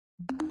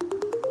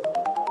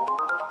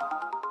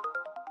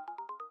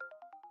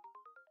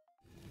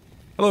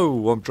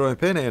Hello, I'm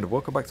Pin and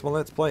welcome back to my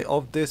Let's Play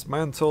of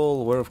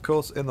Dismantle, where of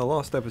course in the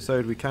last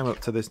episode we came up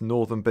to this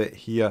northern bit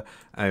here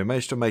and we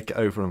managed to make it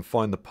over and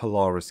find the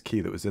Polaris key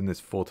that was in this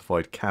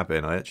fortified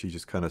cabin. I actually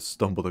just kind of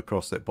stumbled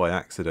across it by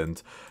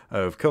accident.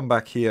 We've come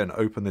back here and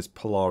opened this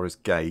Polaris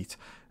gate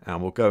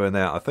and we'll go in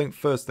there. I think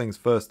first things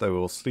first though,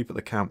 we'll sleep at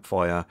the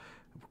campfire,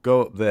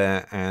 go up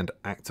there and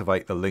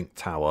activate the link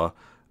tower.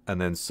 And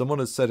then someone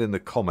has said in the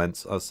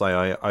comments, I'll say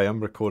I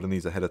am recording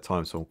these ahead of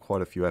time, so I'm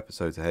quite a few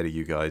episodes ahead of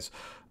you guys.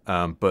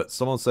 But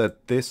someone said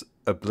this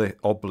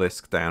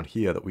obelisk down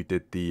here that we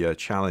did the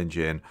challenge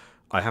in,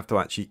 I have to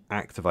actually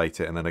activate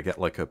it and then I get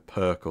like a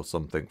perk or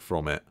something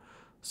from it.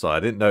 So I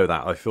didn't know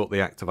that. I thought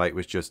the activate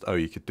was just, oh,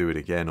 you could do it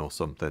again or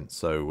something.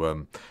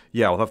 So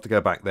yeah, I'll have to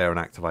go back there and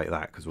activate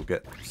that because we'll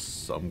get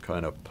some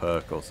kind of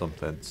perk or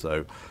something.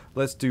 So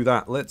let's do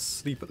that. Let's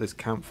sleep at this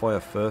campfire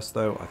first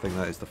though. I think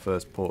that is the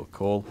first port of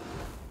call.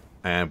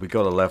 And we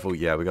got a level.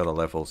 Yeah, we got a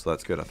level, so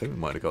that's good. I think we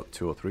might have got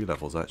 2 or 3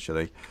 levels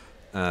actually.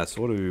 So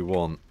what do we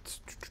want?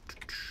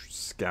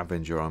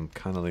 Scavenger. I'm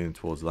kind of leaning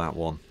towards that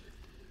one.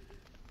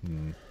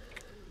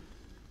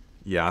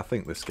 Yeah, I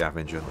think the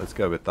scavenger. Let's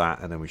go with that,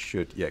 and then we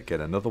should get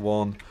another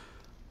one.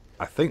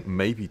 I think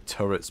maybe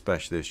turret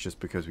specialist, just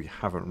because we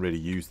haven't really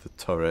used the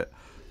turret.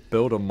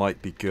 Builder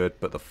might be good,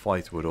 but the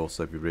fighter would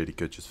also be really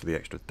good just for the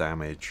extra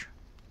damage.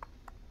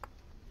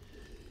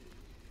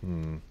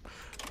 I'm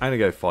gonna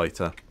go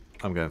fighter.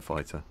 I'm going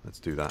fighter. Let's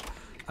do that.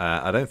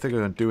 I don't think we're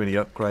going to do any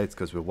upgrades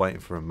because we're waiting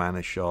for a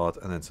mana shard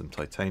and then some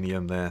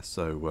titanium there.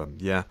 So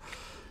yeah,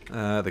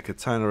 the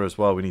katana as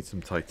well. We need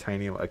some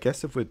titanium. I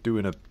guess if we're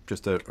doing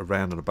just a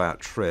round and about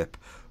trip,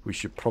 we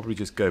should probably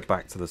just go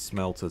back to the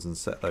smelters and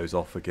set those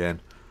off again.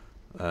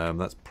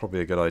 That's probably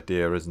a good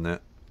idea, isn't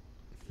it?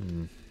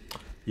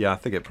 Yeah, I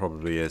think it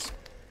probably is.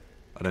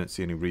 I don't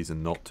see any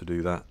reason not to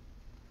do that.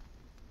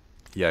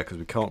 Yeah, because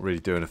we can't really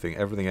do anything.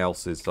 Everything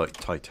else is like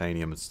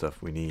titanium and stuff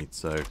we need.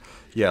 So,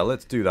 yeah,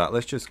 let's do that.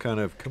 Let's just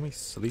kind of... Can we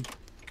sleep?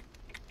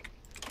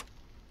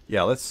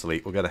 Yeah, let's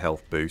sleep. We'll get a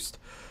health boost.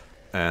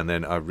 And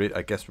then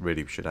I guess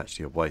really we should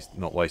actually have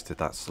not wasted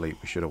that sleep.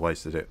 We should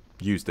have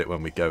used it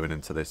when we're going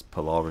into this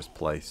Polaris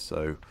place.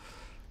 So,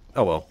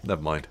 oh well,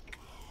 never mind.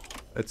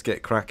 Let's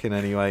get cracking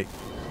anyway.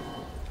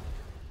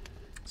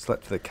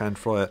 Slept for the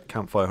campfire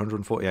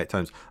 148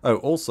 times. Oh,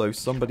 also,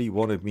 somebody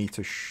wanted me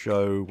to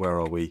show... Where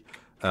are we?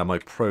 My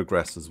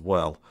progress as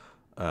well.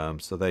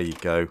 So there you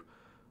go.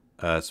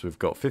 So we've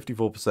got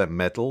 54%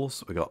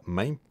 medals. We got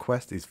main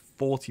quest is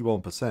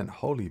 41%.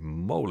 Holy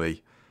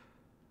moly.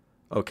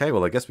 Okay,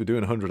 well I guess we're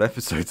doing 100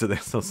 episodes of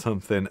this or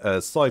something.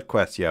 Side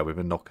quests, yeah, we've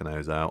been knocking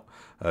those out.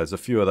 There's a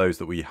few of those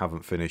that we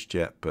haven't finished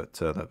yet, but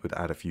that would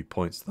add a few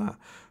points to that.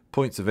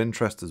 Points of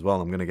interest as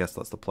well. I'm going to guess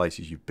that's the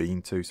places you've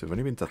been to. So we've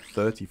only been to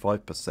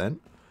 35%.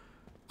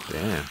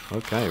 Damn.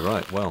 Okay,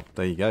 right. Well,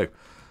 there you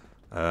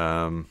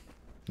go.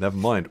 Never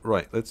mind.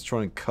 Right, let's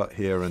try and cut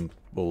here, and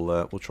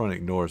we'll try and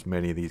ignore as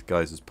many of these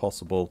guys as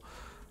possible.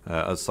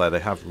 As I say,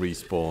 they have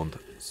respawned,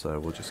 so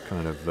we'll just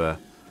kind of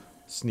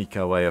sneak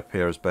our way up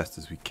here as best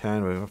as we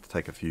can. We'll have to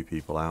take a few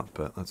people out,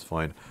 but that's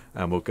fine.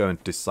 And we'll go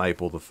and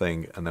disable the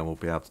thing, and then we'll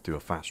be able to do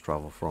a fast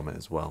travel from it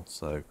as well.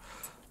 So,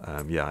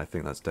 yeah, I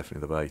think that's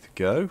definitely the way to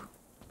go.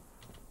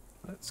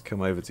 Let's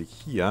come over to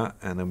here,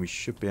 and then we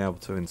should be able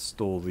to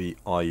install the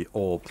eye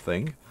orb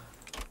thing.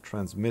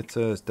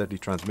 Transmitters, deadly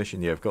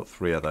transmission. Yeah, we've got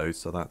 3 of those,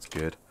 so that's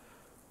good.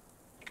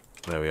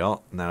 There we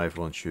are. Now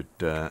everyone should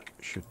do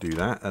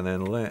that, and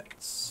then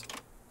let's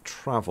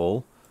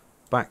travel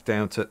back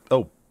down to...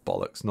 Oh,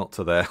 bollocks! Not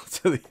to there,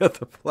 to the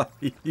other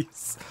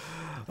place.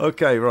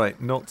 Okay,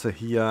 right, not to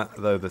here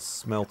though. The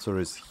smelter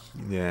is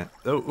here.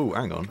 Oh,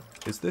 hang on.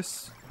 Is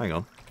this? Hang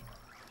on.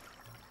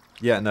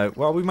 Yeah, no.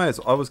 Well, we may as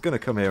well. I was going to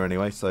come here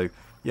anyway, so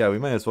yeah, we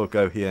may as well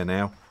go here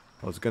now.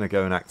 I was going to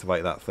go and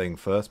activate that thing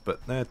first, but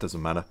it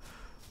doesn't matter.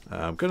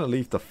 I'm going to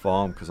leave the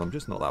farm because I'm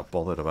just not that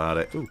bothered about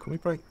it. Ooh, can we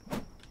break?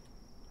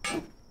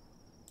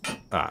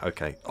 Ah,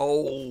 okay.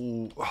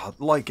 Oh,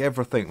 like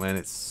everything, man.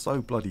 It's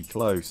so bloody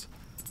close.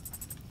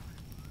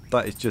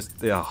 That is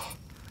just... Yeah,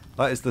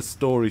 that is the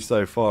story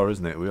so far,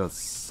 isn't it? We are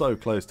so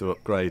close to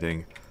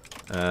upgrading.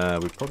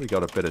 We've probably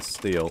got a bit of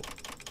steel.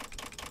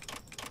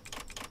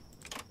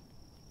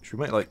 Should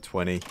we make like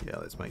 20? Yeah,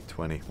 let's make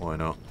 20. Why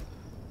not?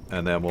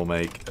 And then we'll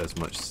make as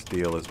much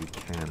steel as we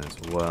can as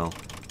well.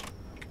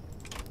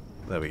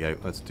 There we go.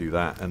 Let's do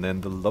that. And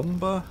then the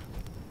lumber.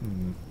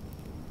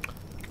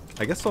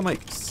 I guess I'll make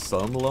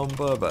some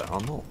lumber, but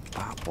I'm not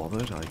that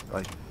bothered.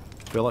 I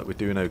feel like we're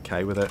doing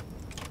okay with it.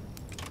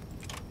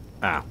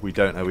 Ah, we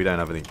don't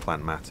have any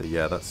plant matter.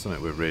 Yeah, that's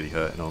something we're really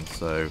hurting on.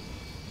 So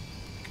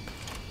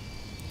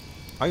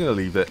I'm going to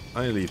leave it.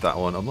 I'm going to leave that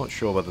one. I'm not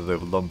sure whether the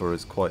lumber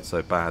is quite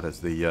so bad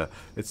as the...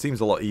 it seems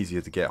a lot easier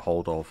to get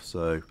hold of.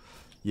 So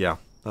yeah,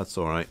 that's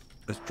all right.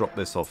 Let's drop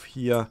this off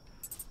here.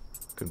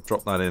 Can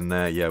drop that in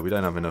there. Yeah, we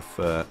don't have enough.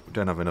 We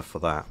don't have enough for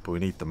that, but we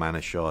need the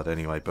mana shard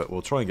anyway. But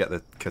we'll try and get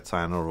the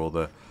katana or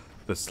the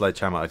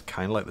sledgehammer. I'd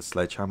kind of like the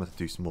sledgehammer to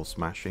do some more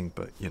smashing,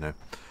 but you know,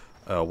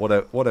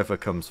 whatever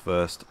comes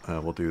first,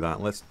 we'll do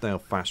that. Let's now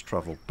fast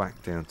travel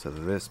back down to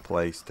this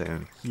place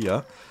down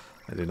here.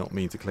 I did not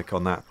mean to click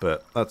on that,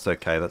 but that's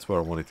okay. That's where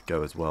I wanted to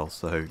go as well.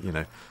 So, you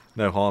know,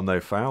 no harm, no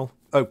foul.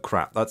 Oh,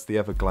 crap. That's the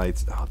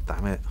Everglades. Oh,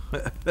 damn it.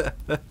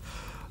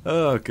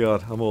 Oh,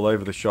 God. I'm all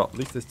over the shop. At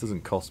least this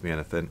doesn't cost me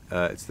anything.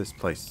 It's this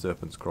place,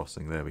 Serpent's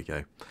Crossing. There we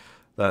go.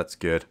 That's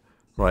good.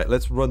 Right,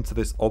 let's run to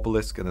this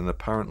obelisk, and then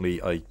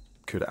apparently I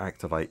could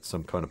activate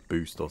some kind of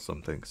boost or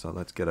something. So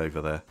let's get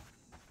over there.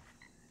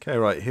 Okay,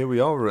 right. Here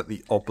we are. We're at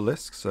the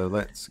obelisk, so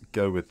let's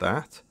go with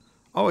that.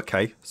 Oh,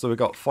 okay. So we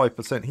got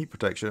 5% heat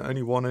protection.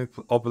 Only one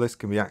obelisk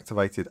can be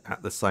activated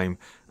at the same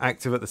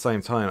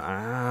time.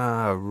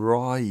 Ah,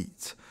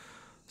 right.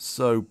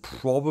 So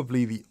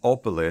probably the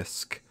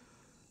obelisk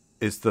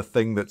is the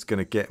thing that's going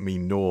to get me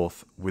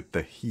north with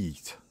the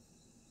heat.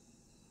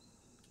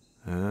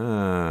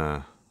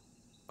 Ah,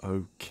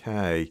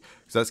 okay.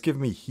 So that's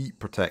giving me heat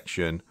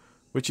protection,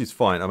 which is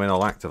fine. I mean,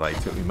 I'll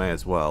activate it. We may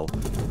as well.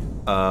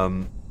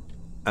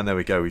 And there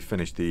we go, we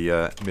finished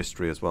the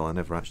mystery as well. I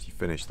never actually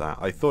finished that.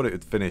 I thought it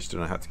had finished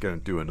and I had to go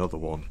and do another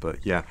one,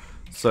 but yeah.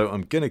 So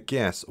I'm going to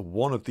guess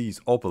one of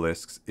these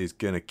obelisks is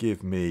going to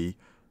give me...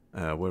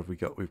 where have we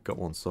got? We've got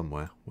one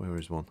somewhere. Where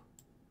is one?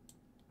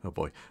 Oh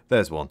boy,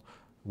 there's one.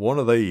 One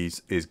of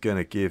these is going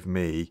to give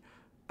me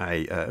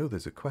a... oh,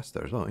 there's a quest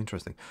there as well,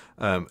 interesting.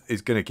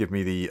 Is going to give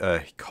me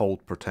the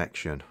cold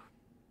protection.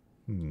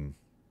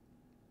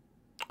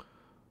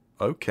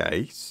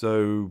 Okay,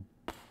 so...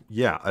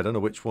 yeah, I don't know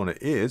which one it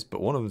is,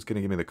 but one of them's going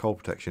to give me the cold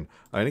protection.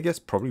 I only guess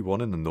probably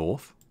one in the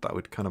north. That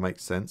would kind of make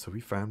sense. Have we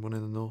found one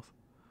in the north?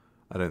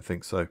 I don't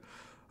think so.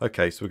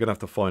 Okay, so we're going to have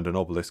to find an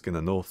obelisk in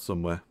the north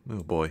somewhere.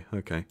 Oh boy,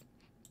 okay.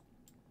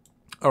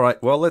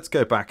 Alright, well, let's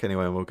go back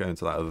anyway, and we'll go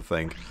into that other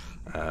thing.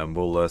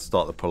 We'll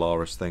start the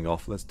Polaris thing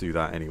off. Let's do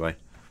that anyway.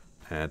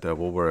 And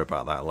we'll worry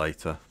about that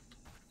later.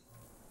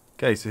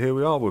 Okay, so here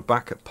we are. We're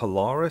back at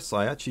Polaris.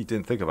 I actually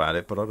didn't think about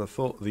it, but I'd have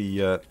thought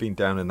the being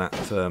down in that...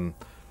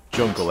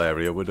 jungle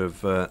area would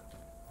have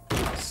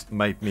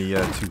made me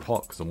too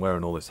hot because I'm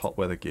wearing all this hot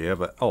weather gear,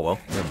 but oh well,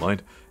 never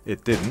mind.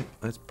 It didn't.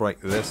 Let's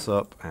break this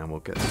up and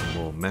we'll get some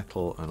more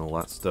metal and all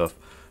that stuff.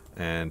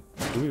 And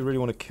do we really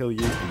want to kill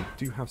you? We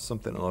do have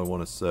something that I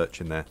want to search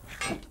in there.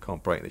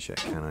 Can't break this yet,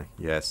 can I?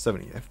 Yeah,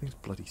 70. Everything's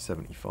bloody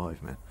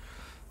 75, man.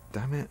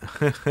 Damn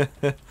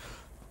it.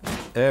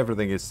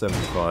 Everything is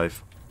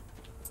 75.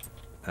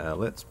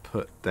 Let's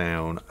put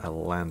down a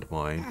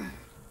landmine.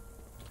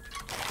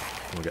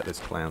 We'll get this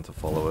clown to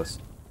follow us.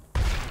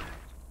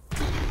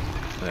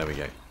 There we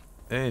go.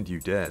 And you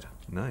dead.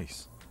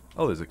 Nice.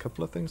 Oh, there's a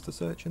couple of things to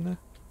search in there.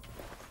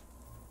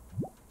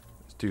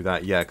 Let's do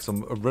that. Yeah, because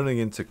I'm running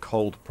into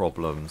cold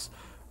problems.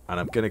 And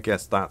I'm going to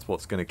guess that's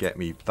what's going to get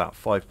me. That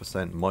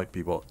 5% might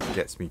be what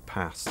gets me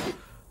past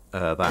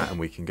that. And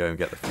we can go and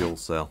get the fuel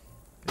cell.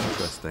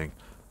 Interesting.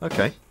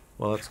 Okay.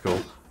 Well, that's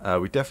cool.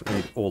 We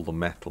definitely need all the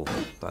metal.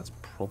 That's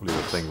probably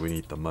the thing we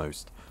need the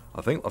most.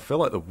 I feel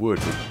like the wood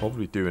we're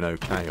probably doing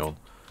okay on.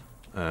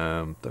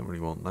 Don't really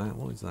want that.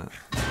 What is that?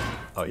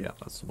 Oh yeah,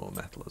 that's some more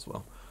metal as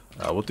well.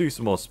 We'll do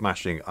some more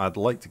smashing. I'd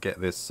like to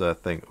get this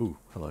thing... ooh,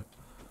 hello.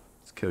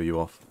 Let's kill you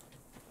off.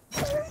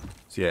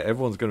 So yeah,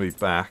 everyone's going to be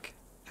back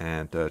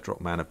and drop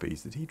mana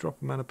beads. Did he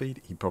drop a mana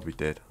bead? He probably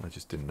did. I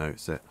just didn't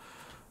notice it.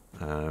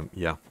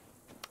 Yeah.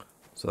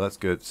 So that's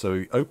good. So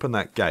we open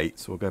that gate,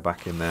 so we'll go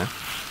back in there.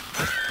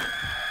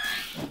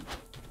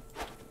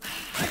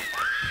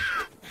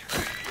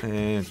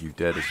 And you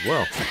dead as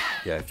well.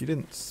 Yeah, if you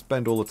didn't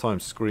spend all the time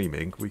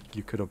screaming,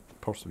 you could have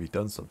possibly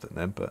done something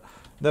then, but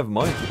never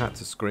mind, you had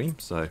to scream,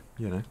 so,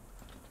 you know.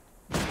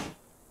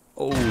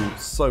 Oh,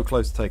 so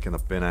close to taking the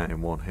bin out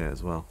in one hit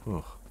as well.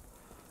 Oh,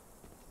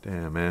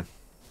 damn, man.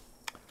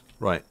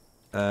 Right,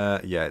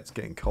 yeah, it's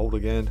getting cold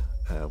again.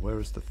 Where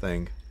is the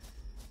thing?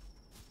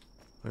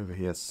 Over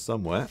here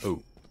somewhere.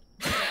 Oh,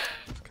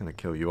 it's going to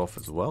kill you off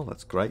as well,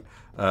 that's great.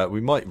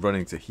 We might run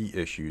into heat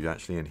issues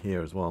actually in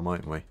here as well,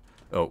 mightn't we?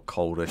 Oh,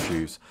 cold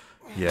issues.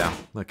 Yeah,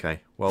 okay.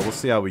 Well, we'll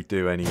see how we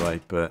do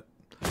anyway, but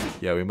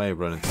yeah, we may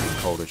run into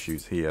some cold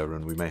issues here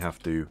and we may have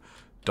to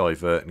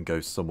divert and go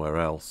somewhere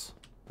else.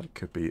 That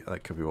could be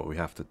what we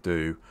have to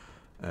do.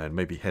 And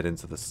maybe head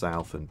into the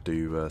south and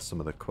do some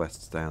of the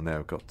quests down there.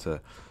 I've got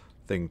a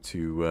thing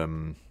to,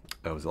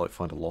 was it like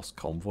find a lost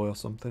convoy or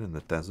something in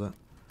the desert?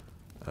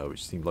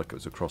 Which seemed like it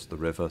was across the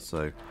river,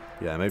 so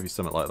yeah, maybe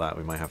something like that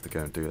we may have to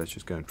go and do. Let's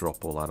just go and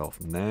drop all that off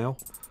now,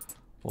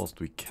 whilst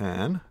we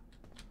can.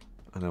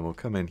 And then we'll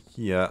come in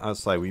here.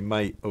 As I say, we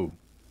may... oh,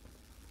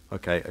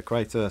 okay, a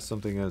crater.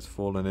 Something has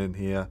fallen in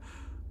here.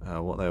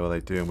 What were they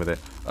doing with it?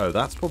 Oh,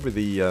 that's probably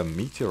the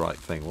meteorite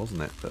thing,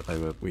 wasn't it?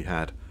 That we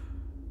had.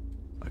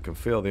 I can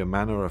feel the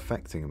mana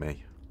affecting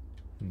me.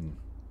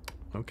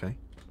 Okay.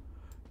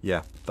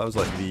 Yeah, that was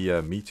like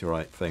the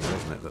meteorite thing,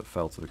 wasn't it? That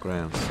fell to the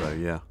ground. So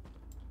yeah,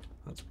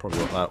 that's probably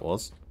what that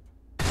was.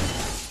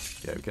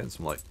 Yeah, we're getting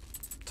some like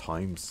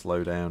time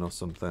slowdown or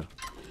something.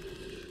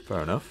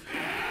 Fair enough.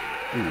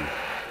 Ooh.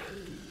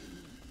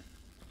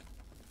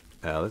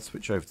 Let's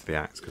switch over to the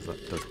axe because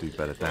that does do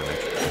better damage.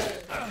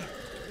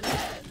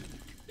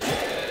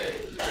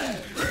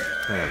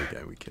 There we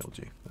go, we killed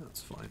you.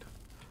 That's fine.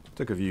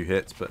 Took a few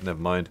hits, but never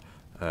mind.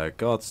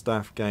 Guard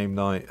staff game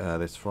night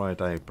this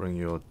Friday. Bring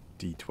your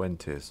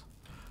D20s.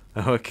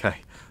 Okay,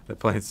 they're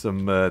playing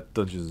some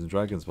Dungeons and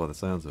Dragons by the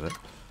sounds of it.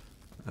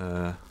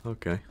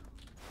 Okay.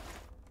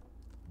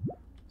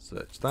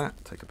 Search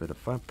that. Take a bit of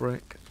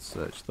fabric.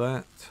 Search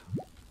that.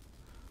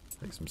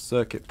 Take some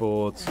circuit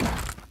boards.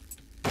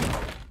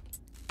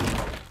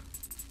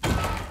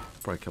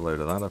 Break a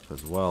load of that up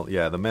as well.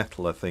 Yeah, the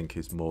metal I think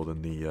is more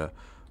than the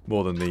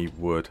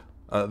wood.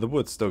 The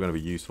wood's still going to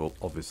be useful,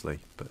 obviously,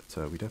 but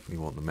we definitely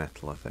want the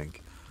metal, I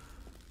think.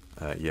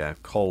 Yeah,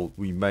 coal.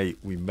 We may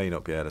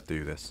not be able to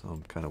do this.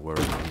 I'm kind of worried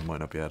that we might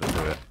not be able to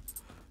do it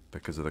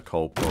because of the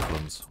coal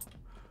problems.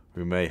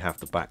 We may have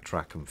to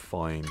backtrack and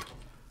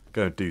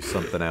go and do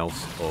something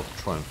else, or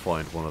try and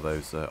find one of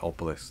those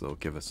obelisks that will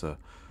give us a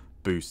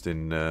boost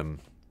in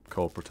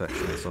coal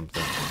protection or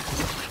something.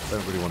 I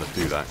don't really want to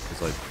do that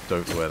because I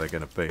don't know where they're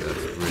going to be. That's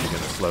really going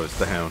to slow us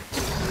down.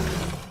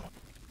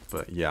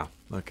 But yeah,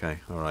 okay,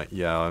 alright.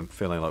 Yeah, I'm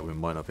feeling like we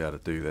might not be able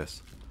to do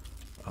this.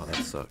 Oh, that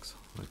sucks.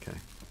 Okay.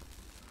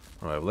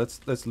 Alright, well,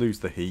 let's lose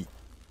the heat.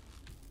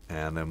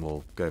 And then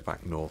we'll go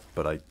back north.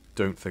 But I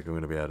don't think I'm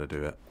going to be able to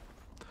do it.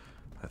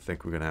 I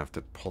think we're going to have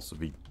to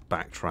possibly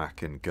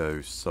backtrack and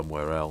go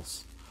somewhere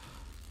else.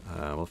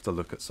 We'll have to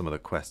look at some of the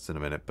quests in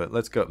a minute. But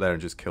let's go up there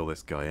and just kill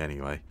this guy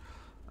anyway.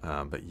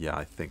 But yeah,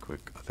 I think we're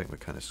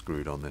kind of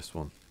screwed on this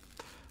one.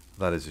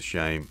 That is a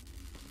shame.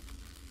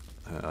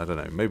 I don't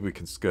know. Maybe we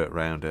can skirt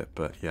around it.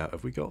 But yeah,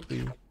 have we got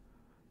the?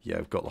 Yeah,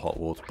 we've got the hot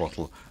water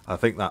bottle. I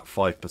think that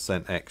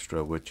 5%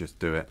 extra would just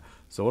do it.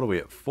 So what are we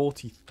at?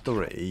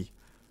 43,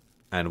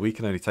 and we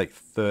can only take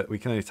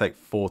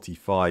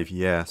 45.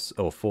 Yes,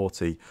 or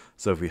 40.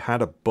 So if we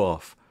had a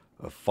buff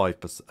of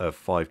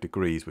 5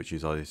 degrees, which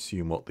is I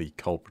assume what the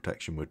cold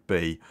protection would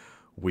be,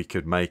 we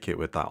could make it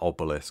with that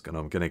obelisk. And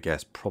I'm going to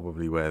guess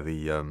probably where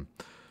the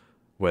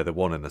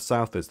one in the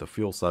south is, the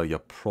fuel cell. You're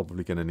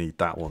probably going to need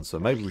that one. So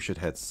maybe we should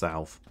head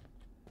south.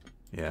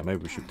 Yeah,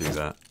 maybe we should do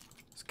that.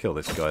 Let's kill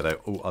this guy though.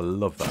 Oh, I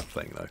love that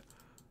thing though.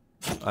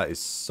 That is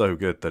so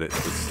good that it's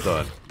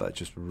stun. That's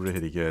just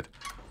really good.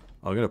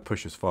 I'm going to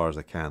push as far as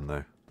I can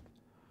though.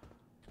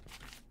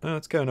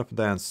 It's going up and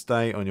down.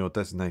 Stay on your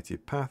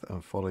designated path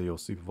and follow your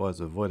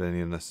supervisor. Avoid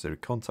any unnecessary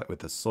contact with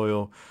the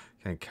soil.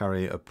 Can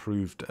carry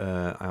approved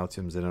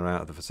items in or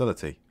out of the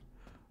facility.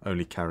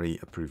 Only carry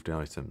approved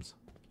items.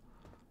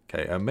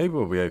 Okay, maybe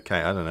we'll be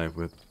okay. I don't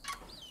know.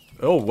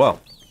 Oh,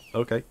 well.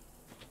 Okay.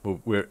 Well,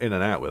 we're in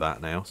and out with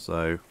that now,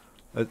 so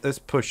let's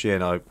push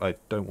in. I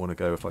don't want to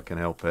go if I can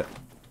help it.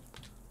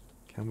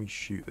 Can we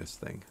shoot this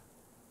thing?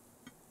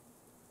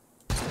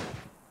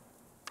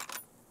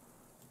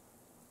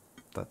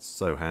 That's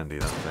so handy,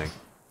 that thing.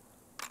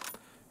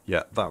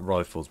 Yeah, that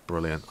rifle's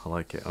brilliant. I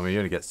like it. I mean, you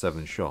only get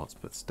 7 shots,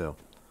 but still.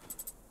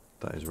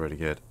 That is really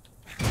good.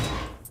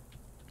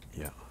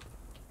 Yeah.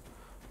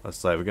 Let's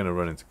say we're going to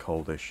run into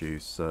cold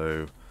issues,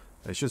 so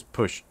let's just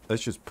push.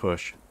 Let's just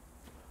push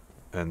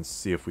and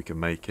see if we can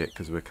make it,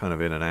 because we're kind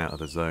of in and out of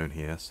the zone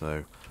here,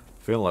 so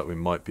I feel like we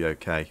might be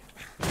okay.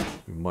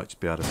 We might just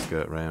be able to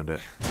skirt around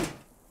it.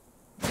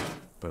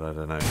 But I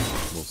don't know.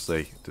 We'll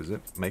see. Does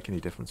it make any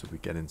difference if we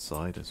get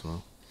inside as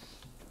well?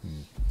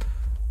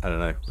 I don't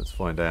know. Let's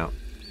find out.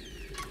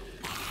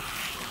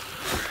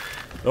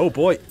 Oh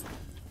boy!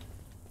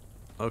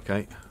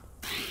 Okay.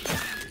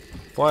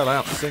 File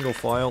out, single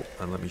file,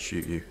 and let me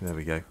shoot you. There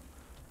we go.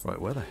 Right,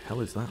 where the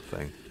hell is that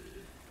thing?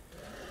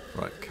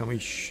 Right, can we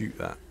shoot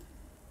that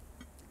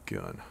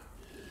gun?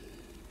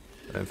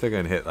 I don't think I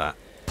can hit that.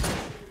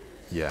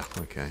 Yeah,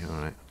 okay,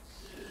 alright.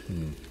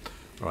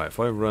 Alright, if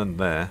I run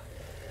there,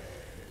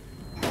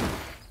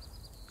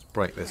 let's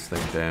break this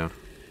thing down.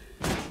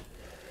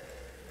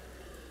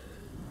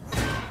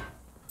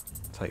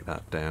 Take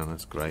that down,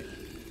 that's great.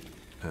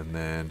 And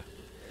then,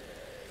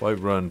 if I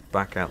run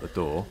back out the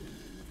door,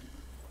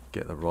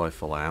 get the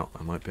rifle out,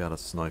 I might be able to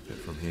snipe it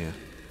from here.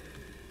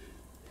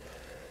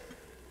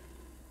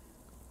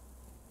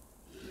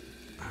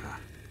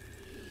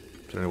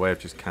 Is there any way of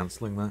just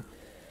cancelling that?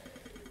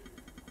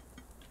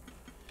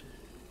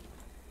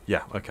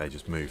 Yeah, okay,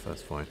 just move,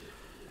 that's fine.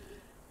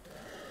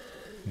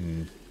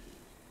 I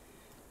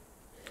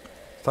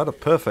had a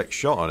perfect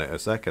shot on it a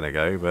second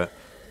ago, but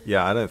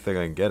yeah, I don't think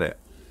I can get it.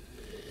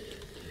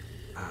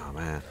 Oh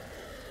man.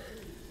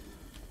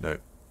 No.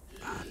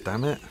 Ah,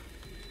 damn it.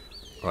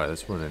 Alright,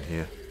 let's run in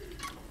here.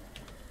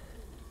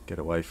 Get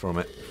away from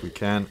it if we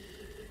can.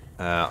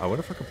 I wonder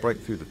if I can break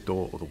through the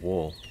door or the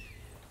wall.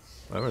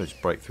 I want to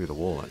just break through the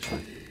wall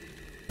actually.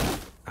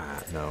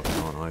 Ah, no, I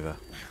can't either.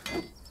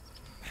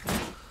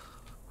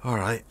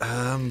 Alright,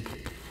 can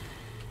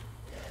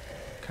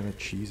I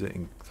cheese it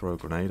and throw a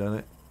grenade at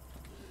it?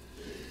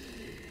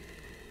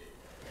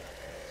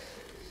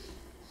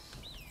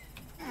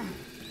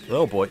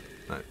 Oh boy.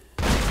 No.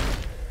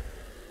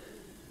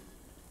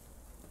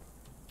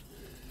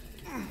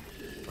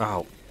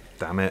 Oh,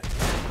 damn it.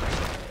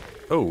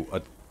 Oh,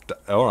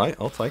 alright,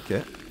 I'll take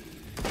it.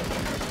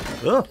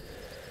 Ugh.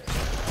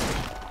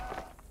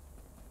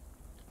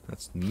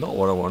 That's not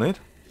what I wanted.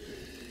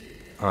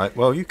 Alright,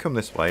 well, you come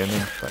this way, and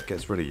then that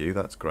gets rid of you.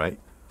 That's great.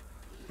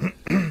 I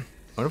wonder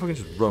if I can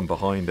just run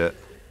behind it.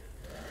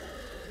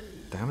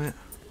 Damn it.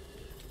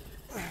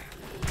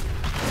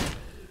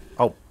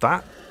 Oh,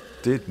 that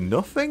did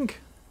nothing?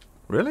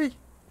 Really?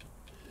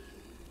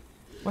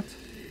 What?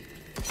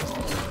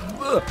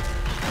 Ugh.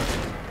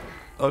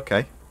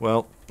 Okay,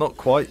 well, not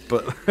quite,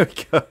 but there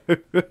we go.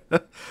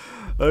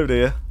 Oh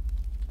dear.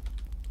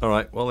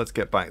 Alright, well, let's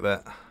get back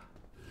there.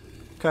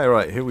 Okay,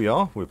 right, here we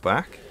are. We're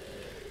back.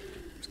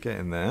 Let's get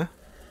in there.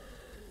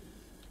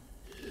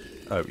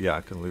 Oh, yeah,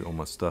 I can loot all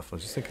my stuff. I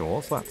was just thinking,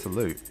 what's that to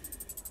loot?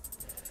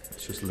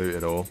 Let's just loot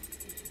it all.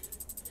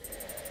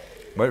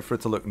 Wait for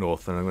it to look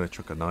north, and I'm going to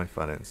chuck a knife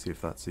at it and see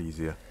if that's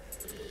easier.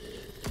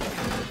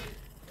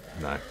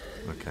 No.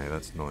 Okay,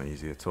 that's not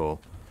easy at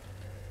all.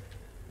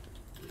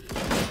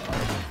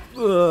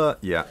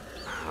 Yeah.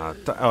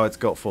 Oh, it's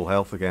got full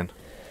health again.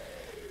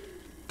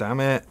 Damn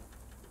it.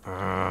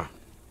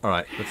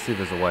 Alright, let's see if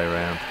there's a way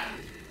around.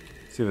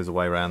 See if there's a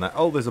way around that.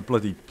 Oh, there's a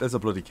bloody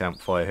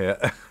campfire here.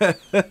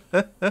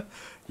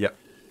 Yep.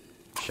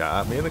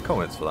 Shout at me in the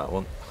comments for that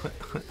one.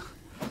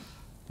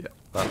 Yeah,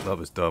 that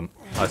was dumb.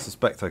 I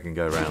suspect I can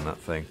go around that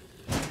thing.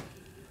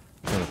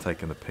 I'm kind of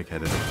taking the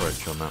pig-headed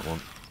approach on that one.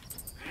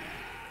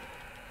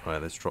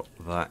 Right, let's drop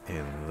that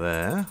in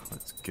there.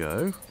 Let's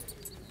go.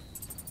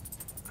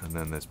 And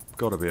then there's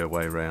got to be a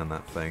way around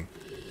that thing.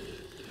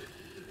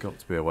 Got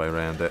to be a way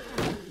around it.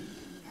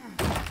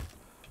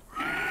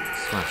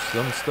 Smash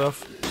some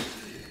stuff.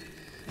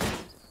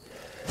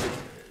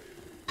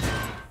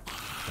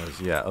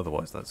 Yeah,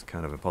 otherwise that's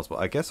kind of impossible.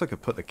 I guess I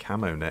could put the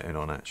camo netting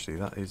on, actually.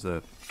 That is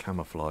a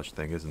camouflage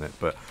thing, isn't it?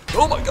 But,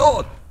 oh my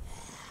god!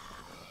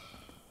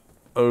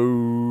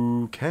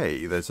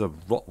 Okay, there's a...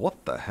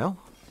 What the hell?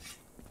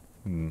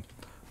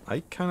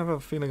 I kind of have a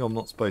feeling I'm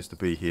not supposed to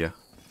be here.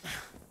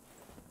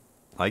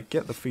 I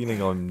get the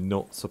feeling I'm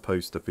not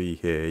supposed to be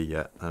here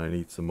yet, and I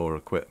need some more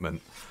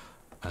equipment.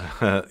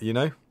 You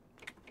know?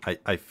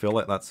 I feel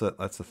like that's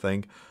a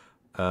thing.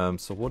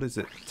 So what is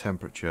it?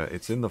 Temperature.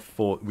 It's in the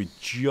fort. We're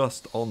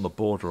just on the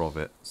border of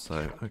it.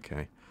 So,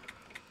 okay.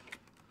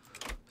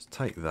 Let's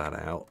take that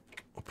out.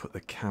 I'll put the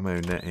camo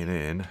netting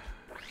in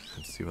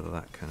and see whether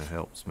that kind of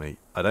helps me.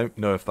 I don't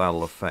know if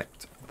that'll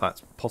affect...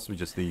 That's possibly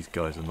just these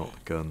guys and not the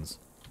guns.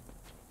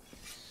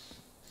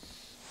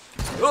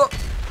 Oh!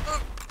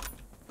 Oh!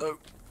 Oh!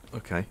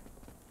 Okay.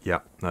 Yeah,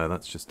 no,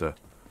 that's just a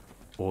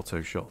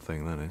auto shot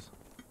thing, that is.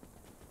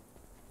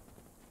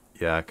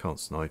 Yeah, I can't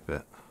snipe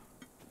it.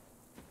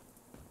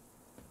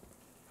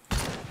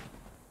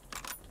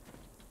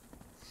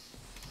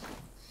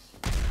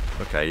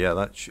 Okay, yeah,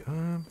 that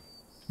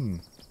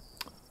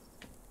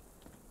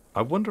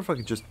I wonder if I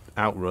could just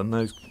outrun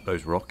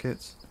those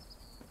rockets.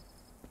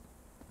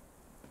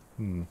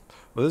 Well,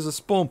 there's a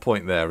spawn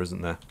point there,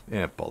 isn't there?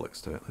 Yeah,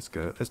 bollocks to it. Let's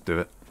go. Let's do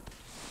it.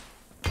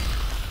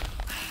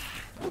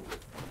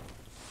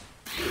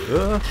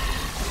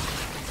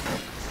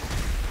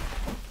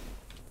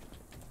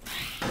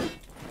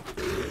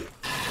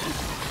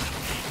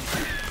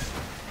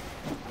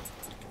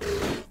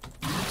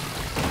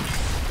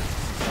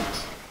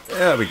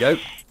 There we go.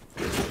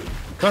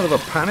 Kind of a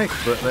panic,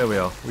 but there we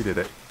are. We did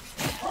it.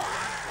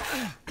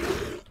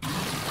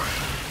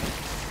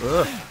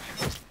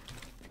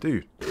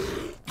 Dude.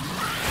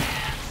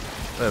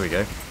 There we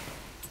go.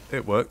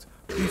 It worked.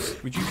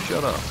 Would you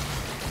shut up?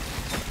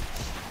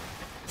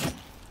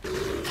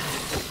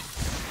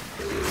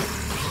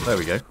 There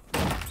we go.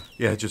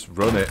 Yeah, just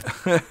run it.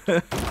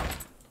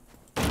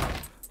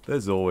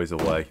 There's always a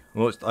way.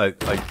 Well,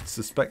 I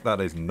suspect that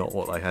is not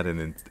what I had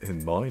in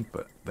mind,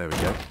 but there we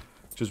go.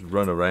 Just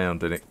run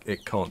around and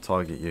it can't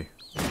target you.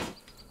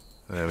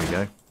 There we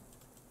go.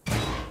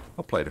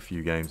 I played a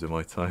few games in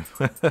my time.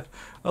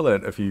 I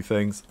learnt a few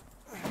things.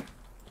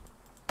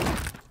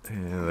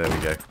 Yeah, there we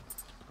go.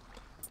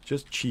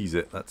 Just cheese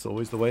it. That's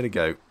always the way to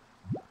go.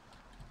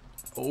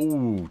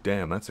 Oh,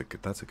 damn! That's a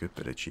good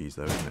bit of cheese,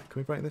 though, isn't it? Can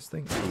we break this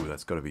thing? Oh,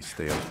 that's got to be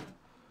steel.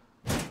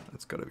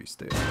 That's got to be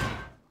steel.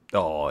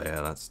 Oh,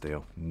 yeah, that's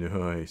steel.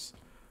 Nice.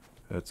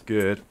 That's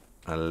good.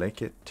 I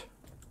like it.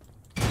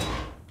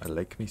 I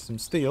like me some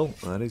steel.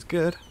 That is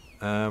good.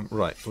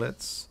 Right,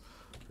 let's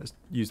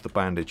use the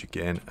bandage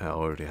again. I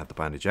already had the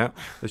bandage out.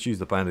 Let's use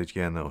the bandage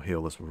again. That'll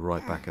heal us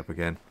right back up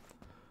again.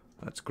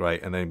 That's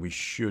great. And then we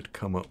should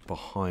come up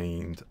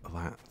behind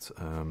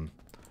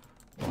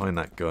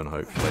that gun,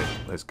 hopefully.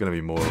 There's going to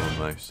be more of them,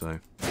 though, so...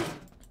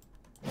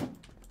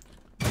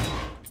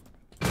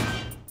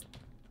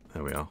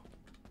 There we are.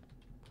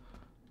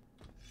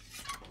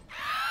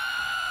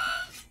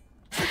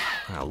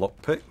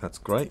 Lockpick, that's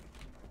great.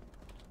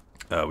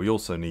 We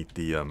also need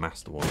the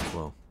master one as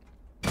well.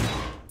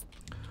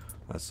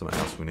 That's something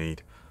else we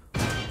need.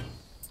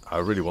 I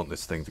really want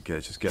this thing to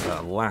just get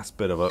that last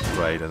bit of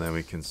upgrade, and then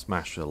we can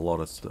smash a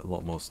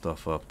lot more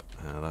stuff up.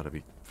 That'd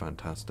be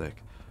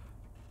fantastic.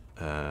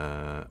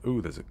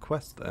 Ooh, there's a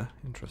quest there.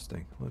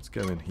 Interesting. Let's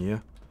go in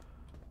here.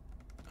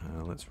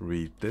 Let's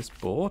read this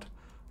board.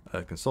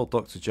 Consult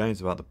Dr.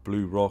 James about the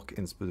Blue Rock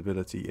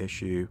instability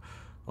issue.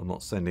 I'm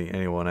not sending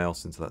anyone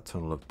else into that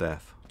tunnel of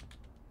death.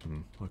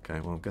 Okay,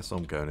 well, I guess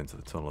I'm going into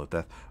the tunnel of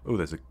death. Oh,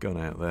 there's a gun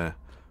out there.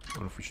 I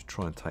wonder if we should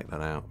try and take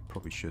that out.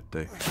 Probably should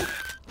do.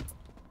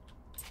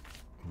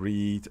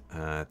 Read.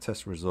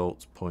 Test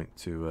results point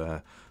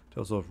to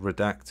tells of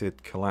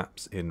redacted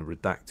collapse in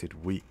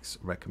redacted weeks.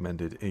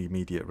 Recommended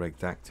immediate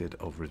redacted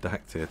of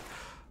redacted.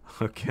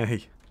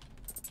 Okay.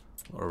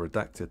 A lot of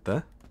redacted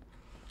there.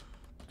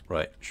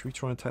 Right. Should we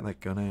try and take that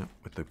gun out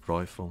with the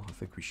rifle? I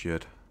think we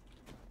should.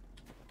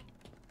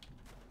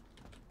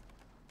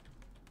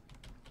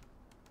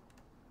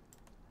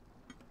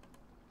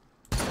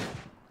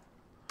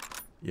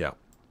 Yeah.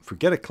 If we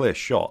get a clear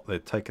shot, they're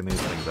taking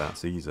these things out.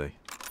 It's easy.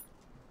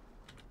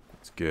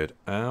 That's good.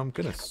 I'm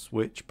going to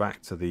switch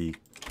back to the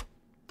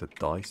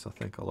dice, I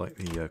think. I like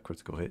the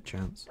critical hit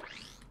chance.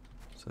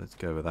 So let's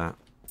go with that.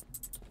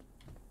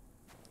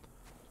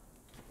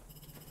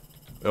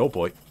 Oh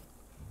boy.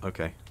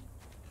 Okay.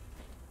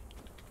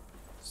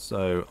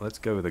 So let's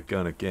go with a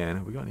gun again.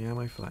 Have we got any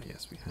ammo for that?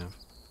 Yes, we have.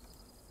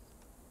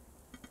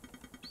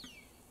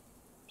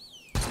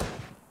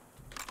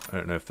 I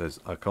don't know if there's...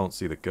 I can't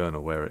see the gun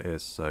or where it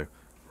is, so...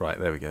 Right,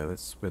 there we go.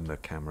 Let's spin the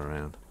camera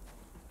around.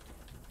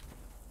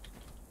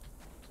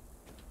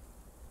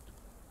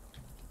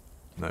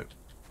 No.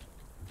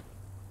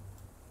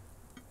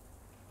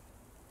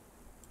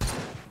 Did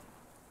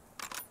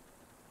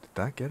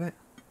that get it?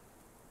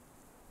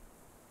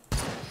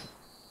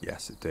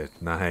 Yes, it did.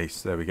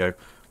 Nice. There we go.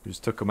 We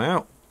just took them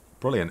out.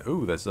 Brilliant.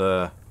 Ooh, there's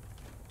a...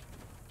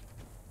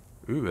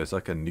 Ooh, there's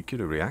like a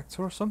nuclear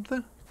reactor or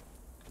something?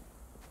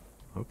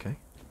 Okay.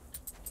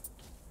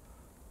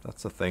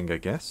 That's a thing, I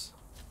guess.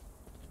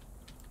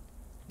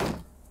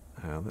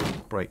 Let's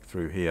break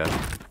through here.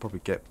 Probably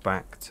get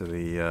back to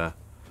the...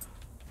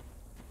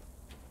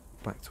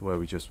 back to where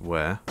we just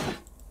were.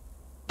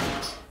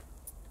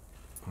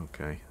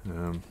 Okay.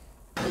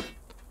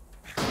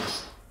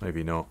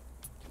 Maybe not.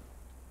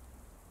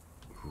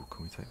 Ooh,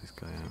 can we take this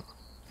guy out?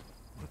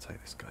 I'm going to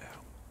take this guy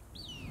out.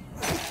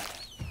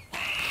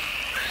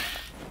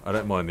 I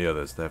don't mind the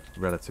others. They're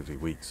relatively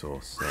weak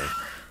source, so...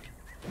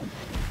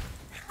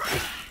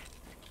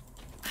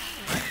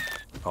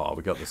 Oh,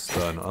 we got the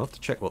stun. I'll have to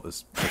check what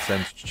the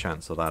percentage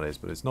chance of that is,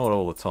 but it's not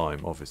all the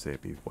time. Obviously,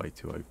 it'd be way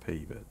too OP,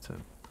 but...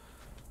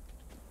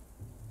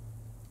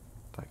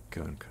 that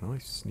gun, can I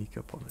sneak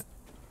up on it?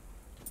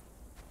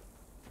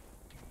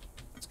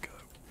 Let's go.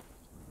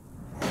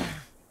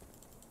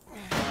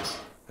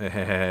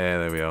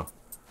 There we are.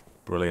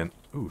 Brilliant.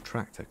 Ooh,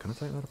 tractor. Can I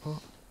take that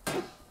apart?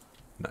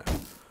 No.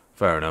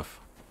 Fair enough.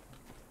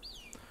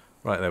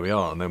 Right, there we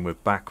are, and then we're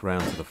back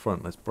round to the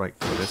front. Let's break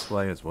through this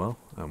way as well,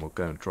 and we'll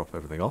go and drop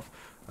everything off.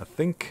 I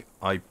think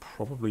I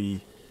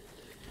probably...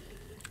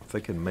 I'm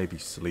thinking maybe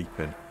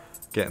sleeping,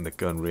 getting the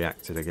gun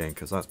reacted again,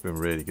 because that's been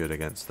really good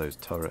against those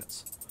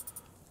turrets.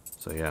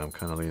 So yeah, I'm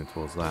kind of leaning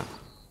towards that.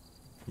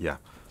 Yeah,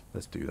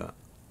 let's do that.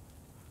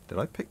 Did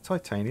I pick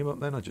titanium up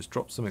then? I just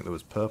dropped something that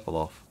was purple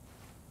off.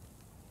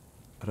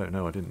 I don't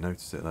know, I didn't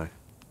notice it though.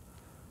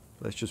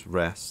 Let's just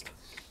rest.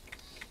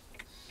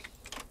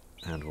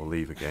 And we'll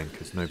leave again,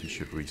 because nobody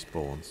should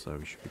respawn, so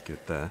we should be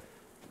good there.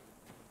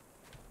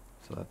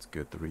 So that's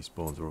good, the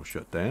respawns are all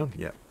shut down.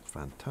 Yep,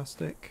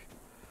 fantastic.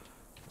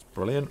 That's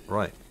brilliant.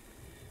 Right,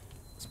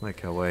 let's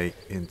make our way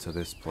into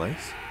this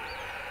place.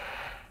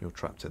 You're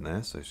trapped in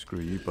there, so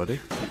screw you, buddy.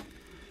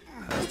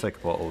 Let's take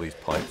apart all these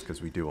pipes,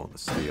 because we do want the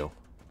steel.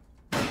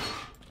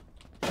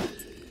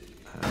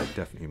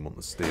 Definitely want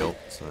the steel,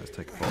 so let's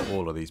take apart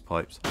all of these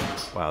pipes.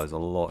 Wow, there's a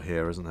lot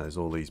here, isn't there? There's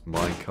all these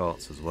mine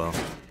carts as well.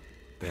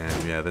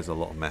 Damn, yeah, there's a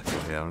lot of metal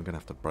here. I'm going to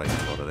have to break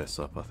a lot of this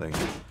up, I think.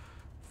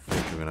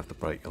 I'm going to have to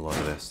break a lot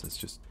of this. It's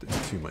just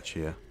too much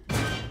here.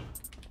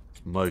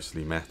 It's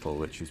mostly metal,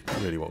 which is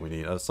really what we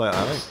need. I'd say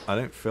I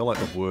don't feel like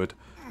the wood,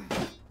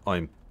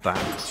 I'm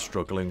that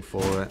struggling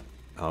for it.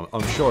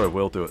 I'm sure I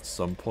will do at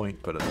some point,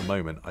 but at the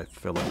moment I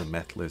feel like the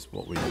metal is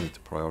what we need to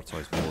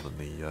prioritise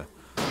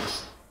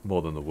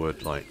more than the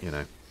wood. Like, you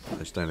know, I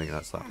just don't think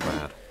that's that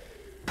bad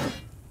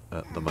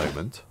at the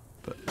moment.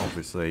 But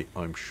obviously,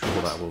 I'm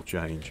sure that will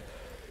change.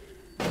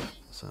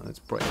 So let's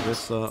break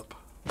this up.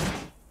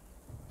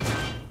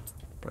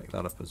 Break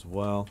that up as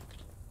well.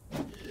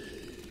 Just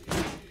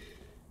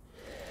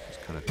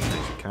kind of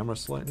change the camera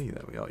slightly.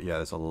 There we are. Yeah,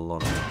 there's a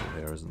lot of metal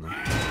here, isn't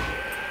there?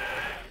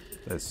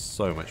 There's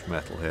so much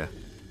metal here.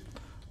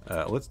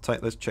 Let's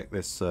check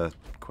this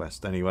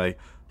quest anyway.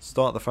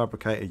 Start the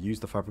fabricator. Use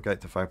the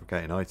fabricator to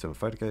fabricate an item.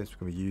 Fabricators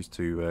can be used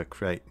to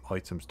create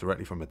items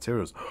directly from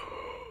materials.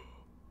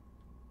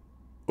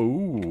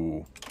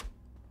 Ooh.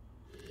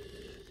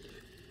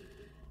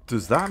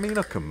 Does that mean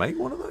I can make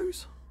one of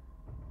those?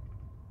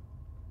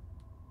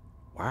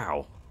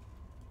 Wow.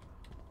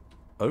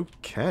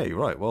 Okay,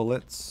 right, well,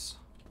 let's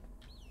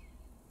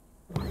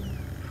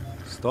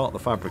start the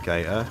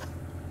fabricator.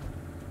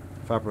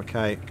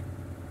 Fabricate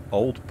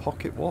old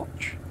pocket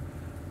watch.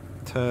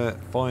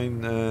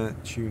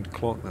 Fine-tuned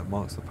clock that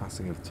marks the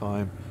passing of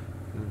time.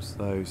 Use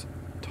those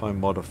time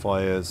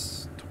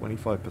modifiers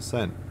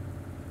 25%.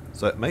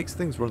 So it makes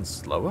things run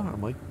slower?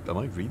 Am I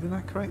reading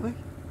that correctly?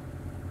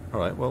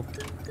 Alright, well,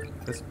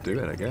 let's do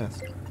it, I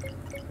guess.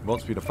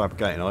 wants me to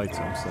fabricate an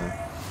item,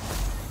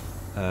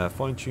 so...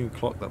 fine-tuned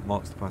clock that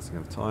marks the passing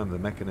of time. The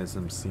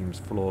mechanism seems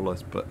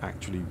flawless, but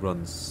actually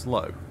runs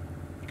slow.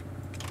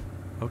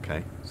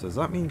 Okay, so does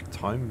that mean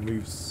time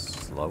moves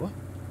slower?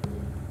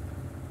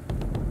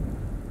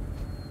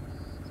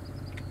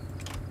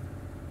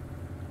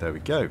 There we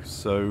go,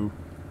 so...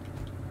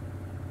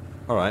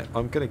 Alright,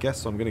 I'm going to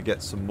guess I'm going to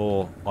get some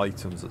more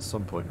items at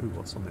some point. Ooh,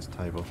 what's on this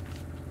table?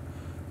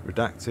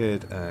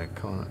 Redacted,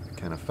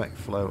 can affect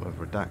flow of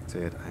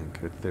redacted and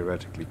could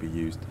theoretically be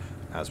used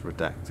as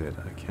redacted.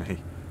 Okay,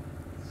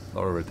 a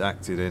lot of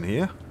redacted in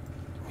here.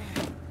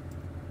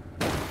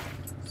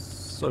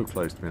 So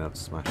close to being able to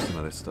smash some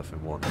of this stuff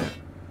in one hit.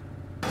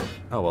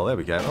 Oh well, there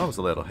we go. That was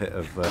a little hit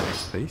of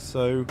XP.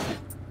 So,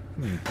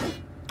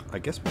 I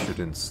guess we should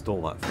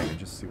install that thing and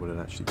just see what it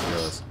actually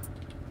does.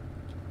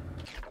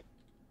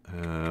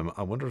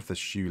 I wonder if the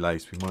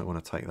shoelace, we might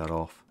want to take that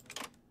off.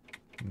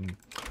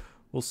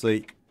 We'll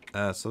see.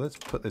 So let's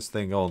put this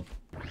thing on.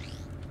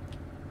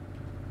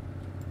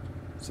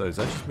 So does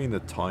that just mean the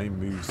time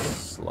moves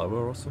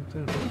slower or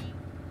something?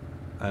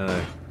 I don't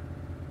know.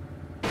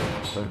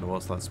 I don't know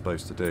what's that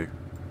supposed to do.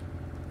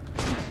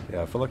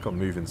 Yeah, I feel like I'm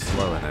moving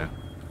slower now.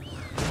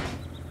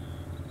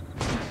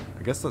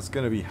 I guess that's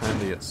going to be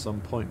handy at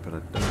some point, but I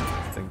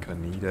don't think I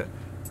need it.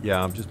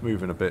 Yeah, I'm just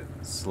moving a bit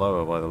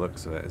slower by the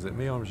looks of it. Is it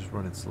me or I'm just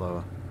running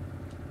slower?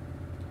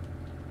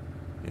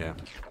 Yeah.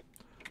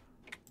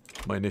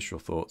 My initial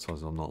thoughts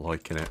was I'm not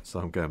liking it, so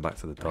I'm going back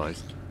to the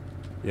dice.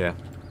 Yeah.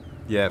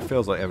 Yeah, it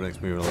feels like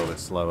everything's moving a little bit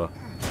slower.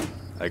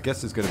 I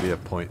guess there's going to be a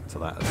point to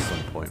that at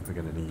some point. We're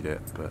going to need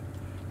it, but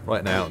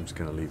right now I'm just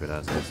going to leave it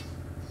as is.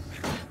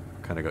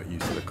 Kind of got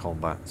used to the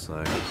combat,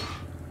 so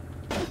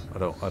I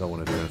don't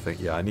want to do anything.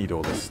 Yeah, I need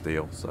all this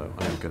steel, so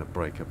I'm going to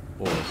break up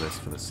all of this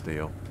for the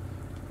steel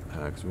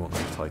because we want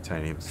that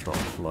titanium to start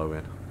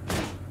flowing.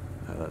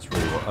 That's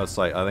really what I'd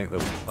say. I think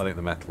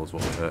the metal is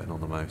what we're hurting on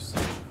the most.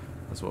 So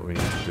that's what we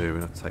need to do. We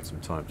have to take some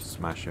time to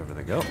smash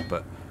everything up,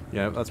 but you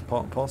know that's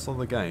part and parcel of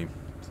the game.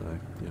 So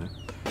you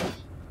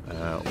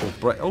know, we'll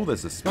break. Oh,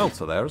 there's a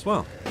smelter there as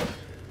well.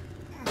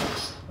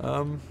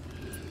 I'm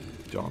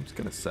just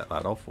going to set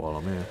that off while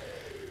I'm here.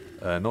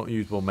 Not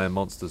usable men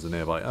monsters are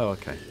nearby. Oh,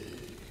 okay.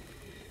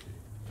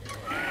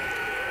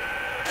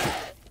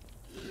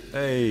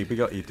 Hey, we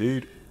got you,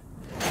 dude.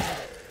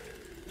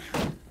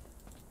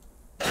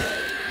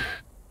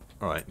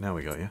 Alright, now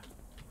we got you.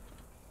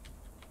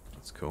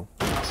 That's cool.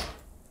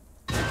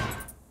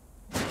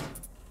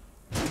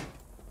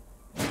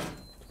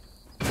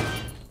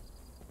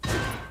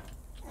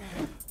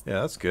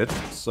 Yeah, that's good.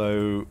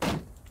 So...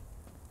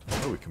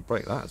 Oh, we can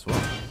break that as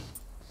well.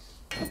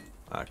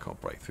 I can't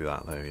break through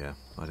that though, yeah.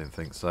 I didn't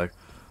think so.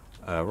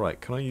 Right,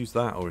 can I use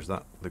that or is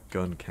that the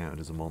gun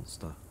counted as a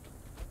monster?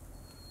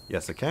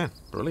 Yes, I can.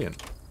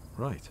 Brilliant.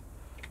 Right.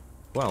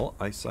 Well,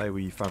 I say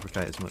we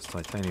fabricate as much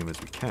titanium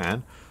as we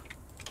can.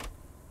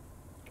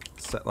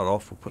 Set that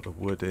off, we'll put the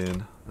wood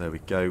in. There we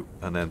go.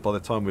 And then by the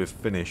time we've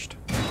finished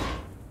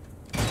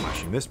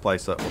smashing this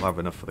place up, we'll have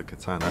enough for the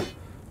katana.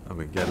 And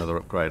we can get another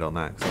upgrade on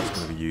that, because that's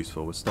going to be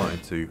useful. We're starting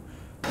to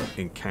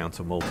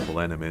encounter multiple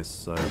enemies,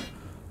 so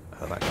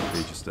that could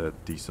be just a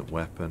decent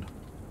weapon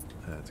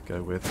to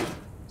go with.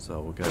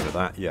 So we'll go with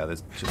that. Yeah,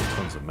 there's just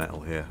tons of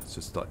metal here. It's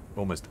just like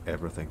almost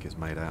everything is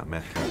made out of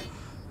metal.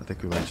 I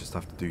think we might just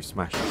have to do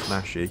Smashy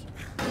Smashy.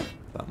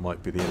 That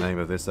might be the name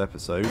of this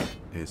episode,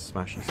 is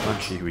Smashy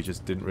Smashy. We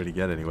just didn't really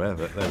get anywhere,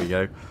 but there we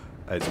go.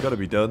 It's got to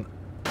be done.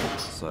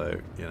 So,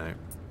 you know,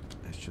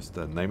 it's just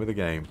the name of the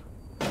game.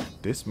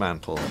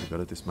 Dismantle. We've got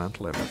to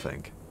dismantle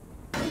everything.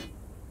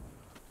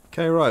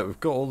 Okay, right, we've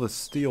got all the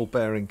steel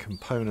bearing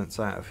components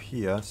out of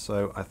here,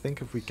 so I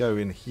think if we go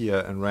in here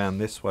and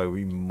round this way,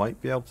 we might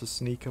be able to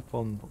sneak up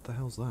on... What the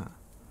hell's that?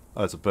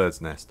 Oh, it's a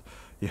bird's nest.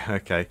 Yeah,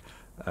 okay.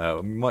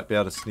 We might be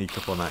able to sneak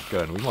up on that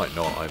gun. We might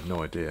not, I have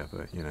no idea,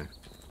 but, you know.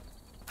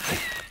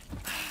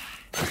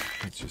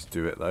 Let's just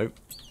do it, though.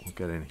 We'll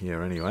get in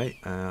here anyway.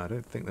 I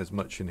don't think there's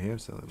much in here,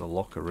 so the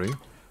locker room.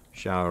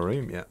 Shower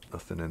room, yeah,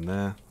 nothing in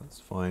there.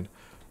 That's fine.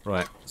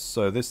 Right,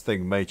 so this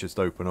thing may just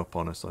open up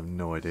on us, I have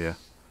no idea.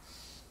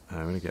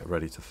 I'm going to get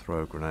ready to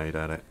throw a grenade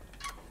at it.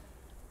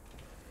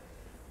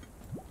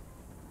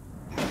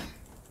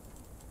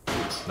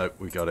 Nope,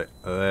 we got it.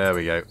 There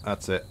we go.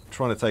 That's it.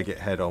 Trying to take it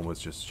head on was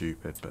just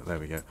stupid, but there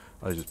we go.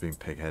 I was just being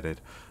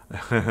pig-headed.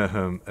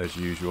 As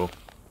usual.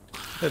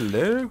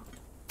 Hello?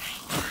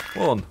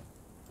 1,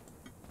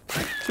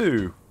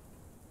 2.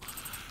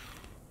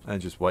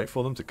 And just wait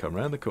for them to come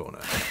around the corner.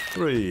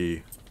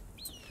 3.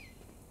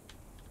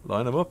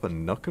 Line them up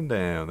and knock them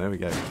down. There we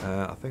go.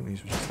 I think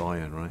these were just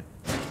iron, right?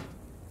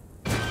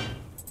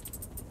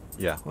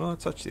 Yeah, well,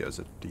 it's actually, it was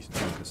a decent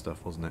chunk of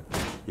stuff, wasn't it?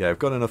 Yeah, I've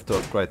got enough to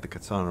upgrade the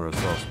katana as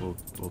well, so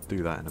we'll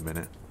do that in a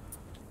minute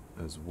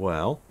as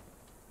well.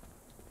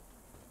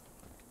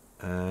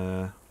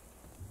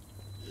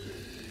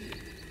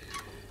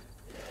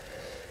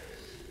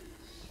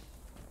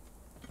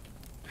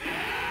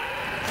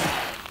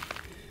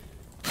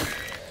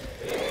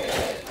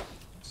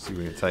 See if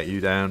we can take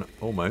you down.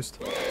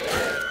 Almost.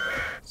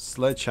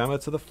 Sledgehammer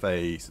to the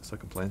face. It's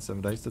like I'm playing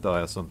 7 Days to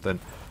Die or something.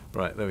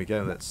 Right, there we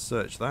go. Let's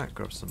search that.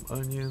 Grab some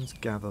onions.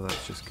 Gather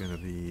that's just going to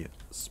be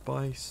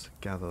spice.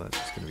 Gather that's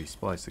just going to be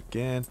spice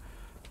again.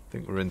 I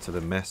think we're into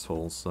the mess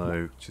hall,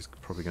 so just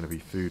probably going to be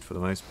food for the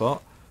most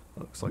part.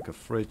 Looks like a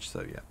fridge,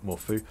 so yeah, more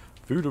food.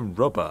 Food and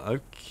rubber.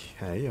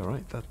 Okay,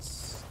 alright,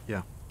 that's...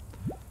 yeah.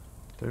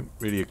 Don't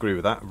really agree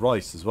with that.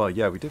 Rice as well.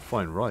 Yeah, we did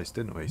find rice,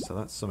 didn't we? So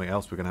that's something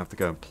else we're going to have to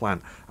go and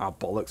plant. Ah,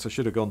 bollocks. I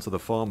should have gone to the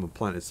farm and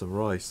planted some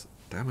rice.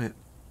 Damn it.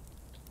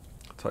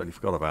 I totally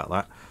forgot about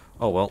that.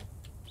 Oh, well.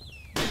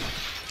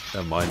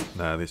 Never mind.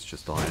 No, this is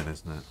just iron,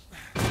 isn't it?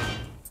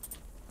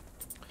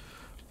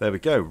 There we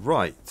go.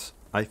 Right.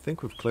 I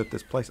think we've cleared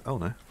this place. Oh,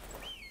 no.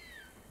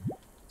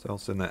 What's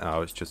else in there?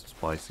 Oh, it's just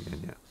spice again,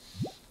 yeah.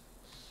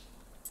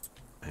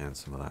 And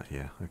some of that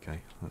here.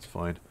 Okay, that's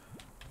fine.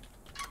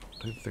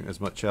 Don't think there's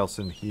much else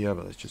in here,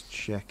 but let's just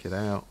check it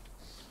out.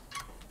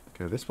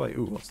 Go this way.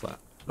 Ooh, what's that?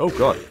 Oh,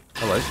 God.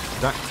 Hello.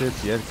 Redacted.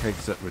 The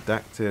educators at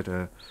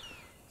Redacted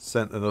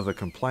sent another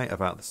complaint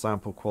about the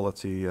sample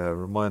quality.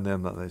 Remind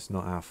them that it's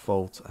not our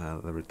fault.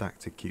 The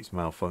Redacted keeps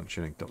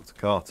malfunctioning. Dr.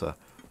 Carter.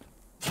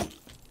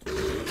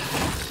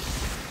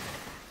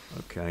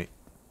 Okay.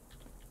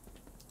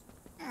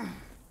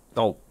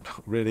 Oh,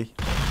 really?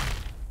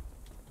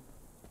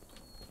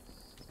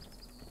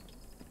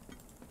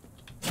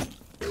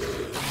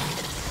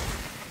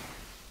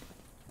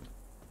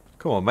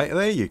 Come on, mate.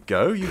 There you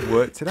go. You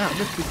worked it out.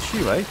 Look at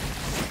you, eh?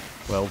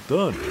 Well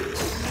done.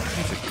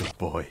 He's a good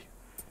boy.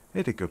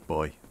 He's a good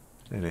boy.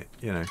 Isn't it?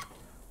 You know.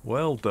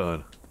 Well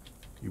done.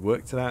 You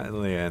worked it out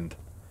in the end.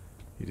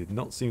 You did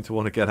not seem to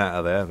want to get out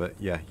of there, but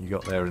yeah, you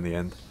got there in the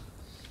end.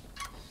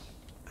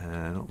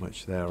 Not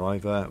much there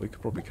either. We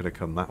probably could have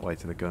come that way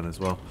to the gun as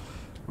well.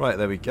 Right,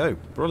 there we go.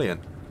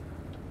 Brilliant.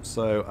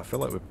 So, I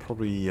feel like we've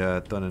probably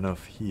done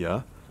enough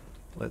here.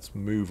 Let's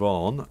move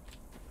on.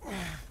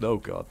 Oh,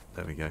 God.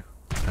 There we go.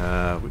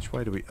 Which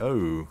way do we...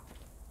 Oh.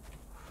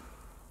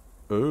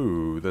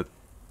 Oh, the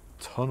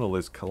tunnel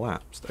is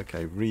collapsed.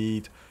 Okay,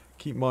 read.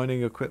 Keep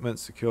mining equipment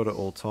secured at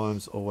all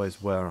times.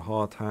 Always wear a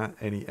hard hat.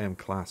 Any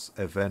M-class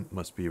event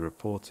must be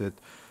reported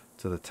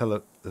to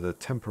the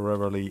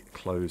temporarily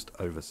closest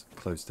overseer.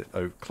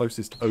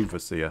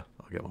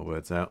 I'll get my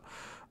words out.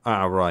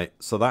 Ah, right.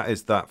 So that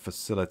is that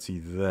facility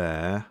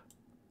there.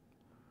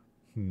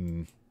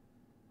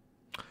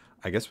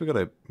 I guess we got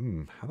to...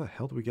 how the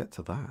hell do we get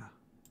to that?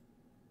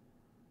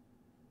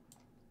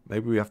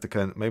 Maybe we have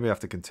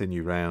to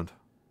continue round.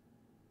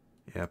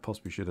 Yeah,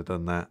 possibly should have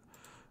done that.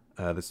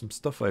 There's some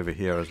stuff over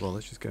here as well.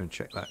 Let's just go and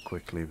check that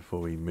quickly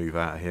before we move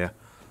out of here.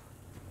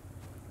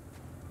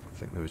 I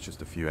think there was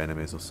just a few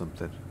enemies or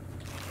something.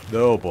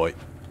 Oh boy.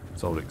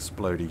 This old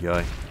explodey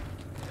guy.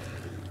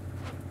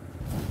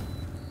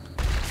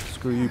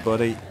 Screw you,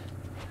 buddy.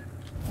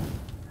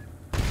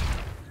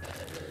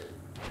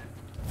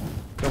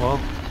 Come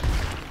on.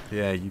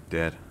 Yeah, you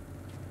dead.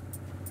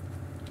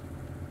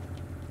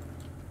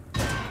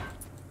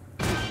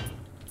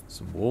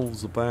 Some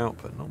wolves about,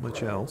 but not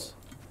much else.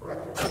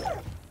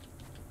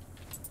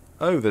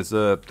 Oh, there's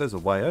a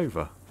way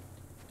over.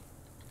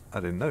 I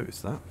didn't notice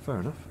that.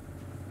 Fair enough.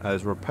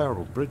 There's a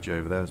repairable bridge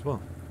over there as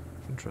well.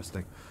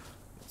 Interesting.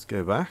 Let's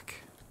go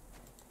back.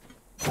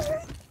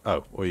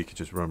 Oh, or you could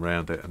just run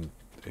around it and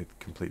it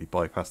completely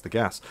bypass the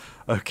gas.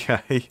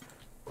 Okay.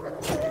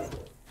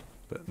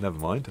 But never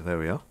mind. There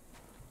we are.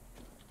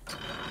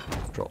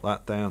 Drop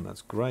that down.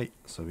 That's great.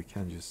 So we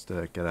can just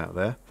get out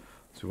there.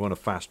 So if we want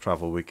to fast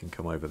travel, we can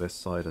come over this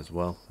side as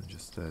well and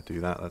just do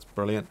that. That's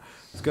brilliant.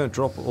 Let's go and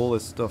drop all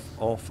this stuff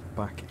off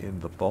back in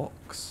the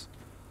box.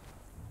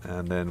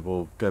 And then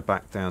we'll go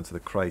back down to the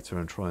crater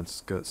and try and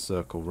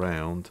circle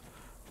round.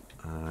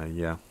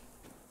 Yeah.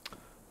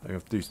 I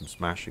have to do some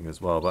smashing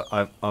as well.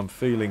 But I'm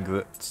feeling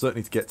that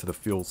certainly to get to the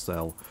fuel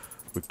cell,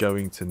 we're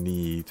going to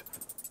need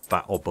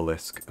that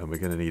obelisk. And we're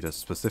going to need a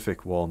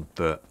specific one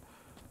that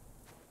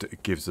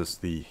gives us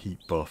the heat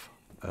buff.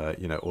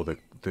 You know, or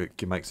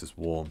that makes us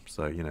warm,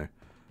 so, you know,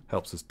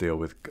 helps us deal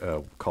with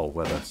cold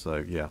weather,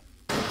 so, yeah.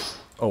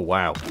 Oh,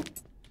 wow.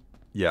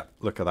 Yeah,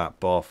 look at that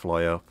bar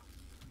fly up.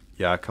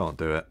 Yeah, I can't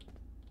do it.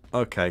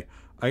 Okay,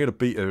 I'm going to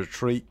beat a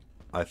retreat.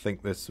 I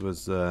think this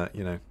was,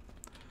 you know...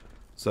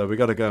 So we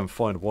got to go and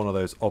find one of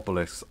those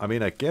obelisks. I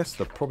mean, I guess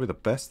probably the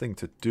best thing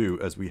to do,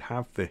 as we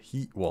have the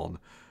heat one,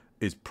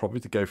 is probably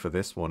to go for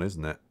this one,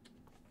 isn't it?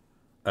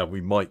 And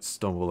we might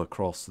stumble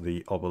across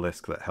the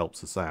obelisk that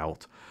helps us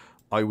out.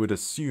 I would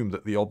assume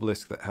that the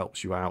obelisk that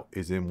helps you out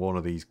is in one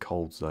of these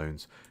cold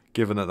zones.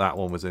 Given that that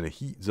one was in a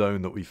heat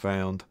zone that we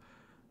found,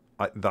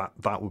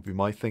 that would be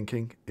my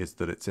thinking, is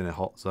that it's in a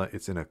hot zone,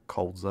 it's in a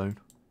cold zone.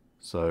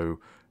 So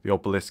the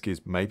obelisk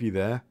is maybe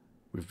there.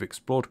 We've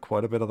explored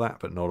quite a bit of that,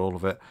 but not all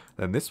of it.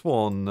 Then this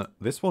one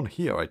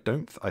here, I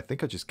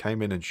think I just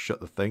came in and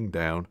shut the thing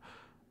down,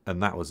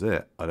 and that was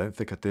it. I don't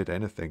think I did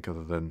anything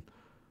other than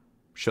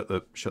shut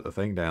the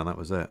thing down. That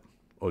was it.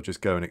 Or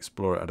just go and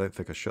explore it. I don't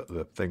think I shut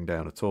the thing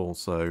down at all.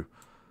 So,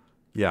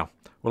 yeah.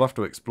 We'll have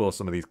to explore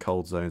some of these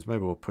cold zones.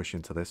 Maybe we'll push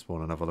into this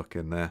one and have a look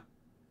in there.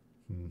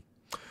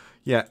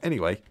 yeah,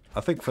 anyway,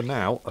 I think for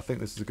now, I think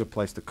this is a good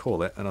place to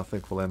call it, and I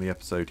think we'll end the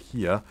episode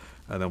here,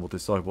 and then we'll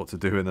decide what to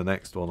do in the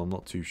next one. I'm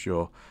not too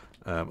sure.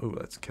 Oh,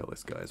 let's kill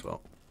this guy as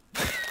well.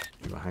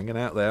 You were hanging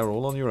out there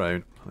all on your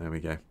own. There we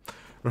go.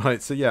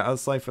 Right, so yeah,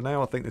 as I say, for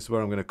now, I think this is where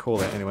I'm going to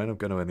call it anyway, and I'm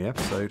going to end the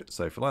episode.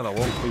 So if you like that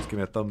one, please give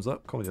me a thumbs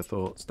up, comment your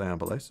thoughts down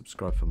below,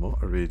 subscribe for more.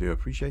 I really do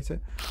appreciate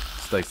it.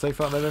 Stay safe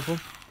out there,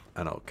 everyone,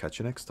 and I'll catch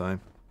you next time.